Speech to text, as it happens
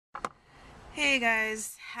Hey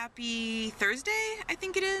guys, happy Thursday, I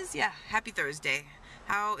think it is. Yeah, happy Thursday.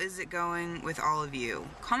 How is it going with all of you?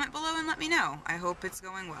 Comment below and let me know. I hope it's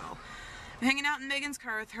going well. I'm hanging out in Megan's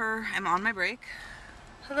car with her. I'm on my break.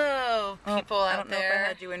 Hello, people out there. I don't know if I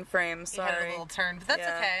had you in frame, sorry. You had a little turn, but that's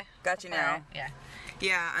okay. Got you now. Right. Yeah.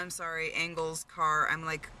 Yeah, I'm sorry. Angle's car, I'm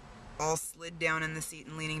like all slid down in the seat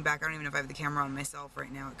and leaning back. I don't even know if I have the camera on myself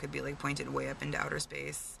right now. It could be like pointed way up into outer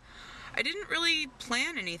space. I didn't really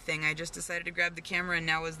plan anything. I just decided to grab the camera and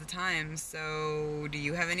now is the time. So, do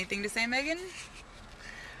you have anything to say, Megan?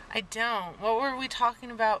 I don't. What were we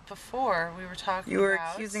talking about before? We were talking about... You were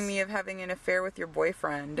accusing me of having an affair with your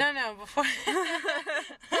boyfriend. No, before...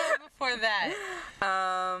 before that.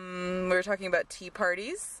 We were talking about tea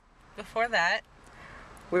parties. Before that.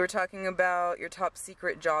 We were talking about your top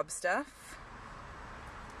secret job stuff.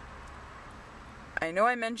 I know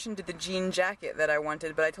I mentioned the jean jacket that I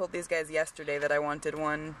wanted, but I told these guys yesterday that I wanted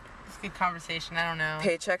one. It's a good conversation, I don't know.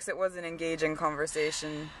 Paychecks, it was an engaging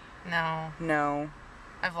conversation. No. No.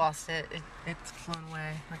 I've lost it. It's flown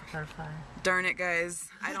away like a butterfly. Darn it, guys.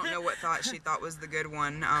 I don't know what thought she thought was the good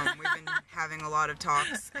one. We've been having a lot of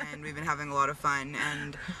talks, and we've been having a lot of fun,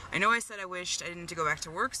 and I know I said I wished I didn't go back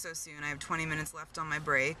to work so soon. I have 20 minutes left on my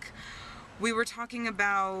break. We were talking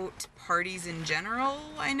about parties in general,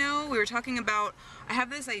 I know. We were talking about, I have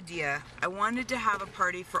this idea. I wanted to have a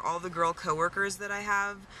party for all the girl coworkers that I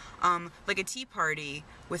have, like a tea party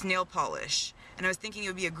with nail polish. And I was thinking it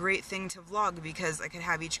would be a great thing to vlog because I could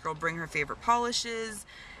have each girl bring her favorite polishes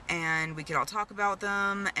and we could all talk about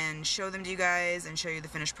them and show them to you guys and show you the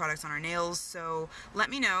finished products on our nails. So let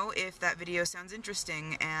me know if that video sounds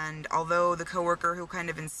interesting. And although the coworker who kind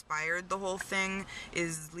of inspired the whole thing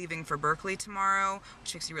is leaving for Berkeley tomorrow,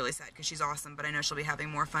 which makes me really sad because she's awesome, but I know she'll be having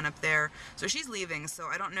more fun up there. So she's leaving, so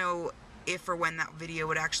I don't know if or when that video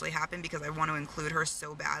would actually happen because I want to include her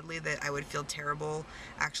so badly that I would feel terrible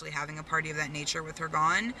actually having a party of that nature with her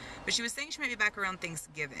gone. But she was saying she might be back around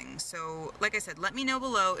Thanksgiving. So like I said, let me know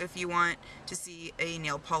below if you want to see a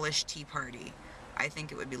nail polish tea party. I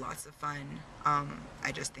think it would be lots of fun.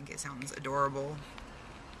 I just think it sounds adorable.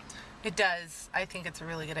 It does. I think it's a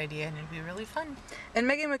really good idea and it'd be really fun. And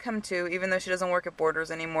Megan would come too, even though she doesn't work at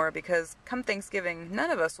Borders anymore, because come Thanksgiving,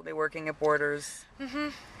 none of us will be working at Borders.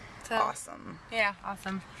 So, awesome. Yeah,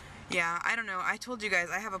 awesome. Yeah, I don't know. I told you guys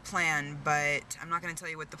I have a plan, but I'm not going to tell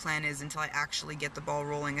you what the plan is until I actually get the ball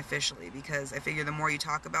rolling officially, because I figure the more you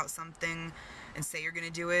talk about something and say you're going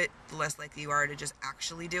to do it, the less likely you are to just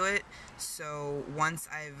actually do it. So once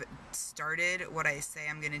I've started what I say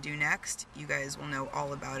I'm going to do next, you guys will know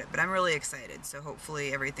all about it. But I'm really excited, so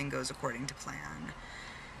hopefully everything goes according to plan.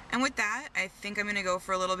 And with that, I think I'm going to go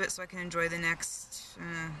for a little bit so I can enjoy the next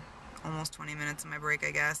almost 20 minutes of my break,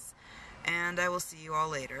 I guess. And I will see you all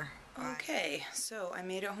later. Bye. Okay, so I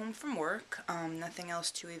made it home from work. Nothing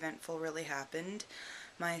else too eventful really happened.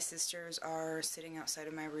 My sisters are sitting outside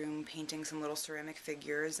of my room painting some little ceramic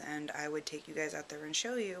figures, and I would take you guys out there and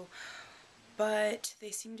show you. But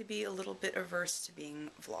they seem to be a little bit averse to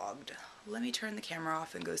being vlogged. Let me turn the camera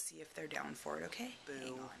off and go see if they're down for it, okay?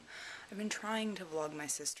 Hang on. I've been trying to vlog my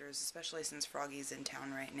sisters, especially since Froggy's in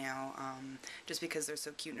town right now, just because they're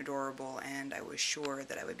so cute and adorable, and I was sure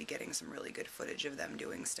that I would be getting some really good footage of them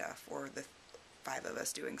doing stuff, or the 5 of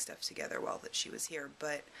us doing stuff together while that she was here.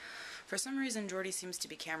 But for some reason, Jordy seems to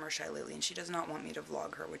be camera shy lately, and she does not want me to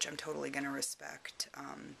vlog her, which I'm totally going to respect.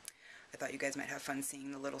 I thought you guys might have fun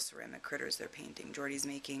seeing the little ceramic critters they're painting. Jordy's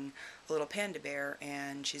making a little panda bear,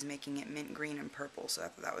 and she's making it mint green and purple, so I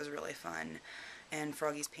thought that was really fun. And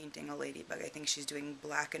Froggy's painting a ladybug. I think she's doing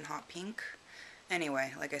black and hot pink.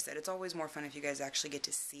 Anyway, like I said, it's always more fun if you guys actually get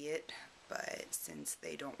to see it, but since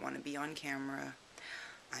they don't want to be on camera,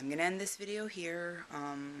 I'm going to end this video here.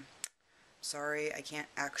 Sorry, I can't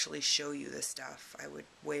actually show you this stuff. I would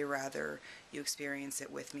way rather you experience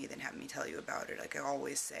it with me than have me tell you about it, like I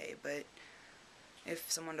always say, but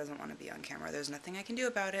if someone doesn't want to be on camera, there's nothing I can do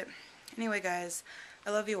about it. Anyway, guys, I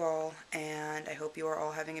love you all, and I hope you are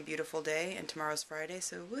all having a beautiful day, and tomorrow's Friday,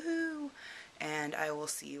 so woohoo! And I will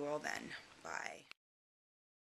see you all then. Bye.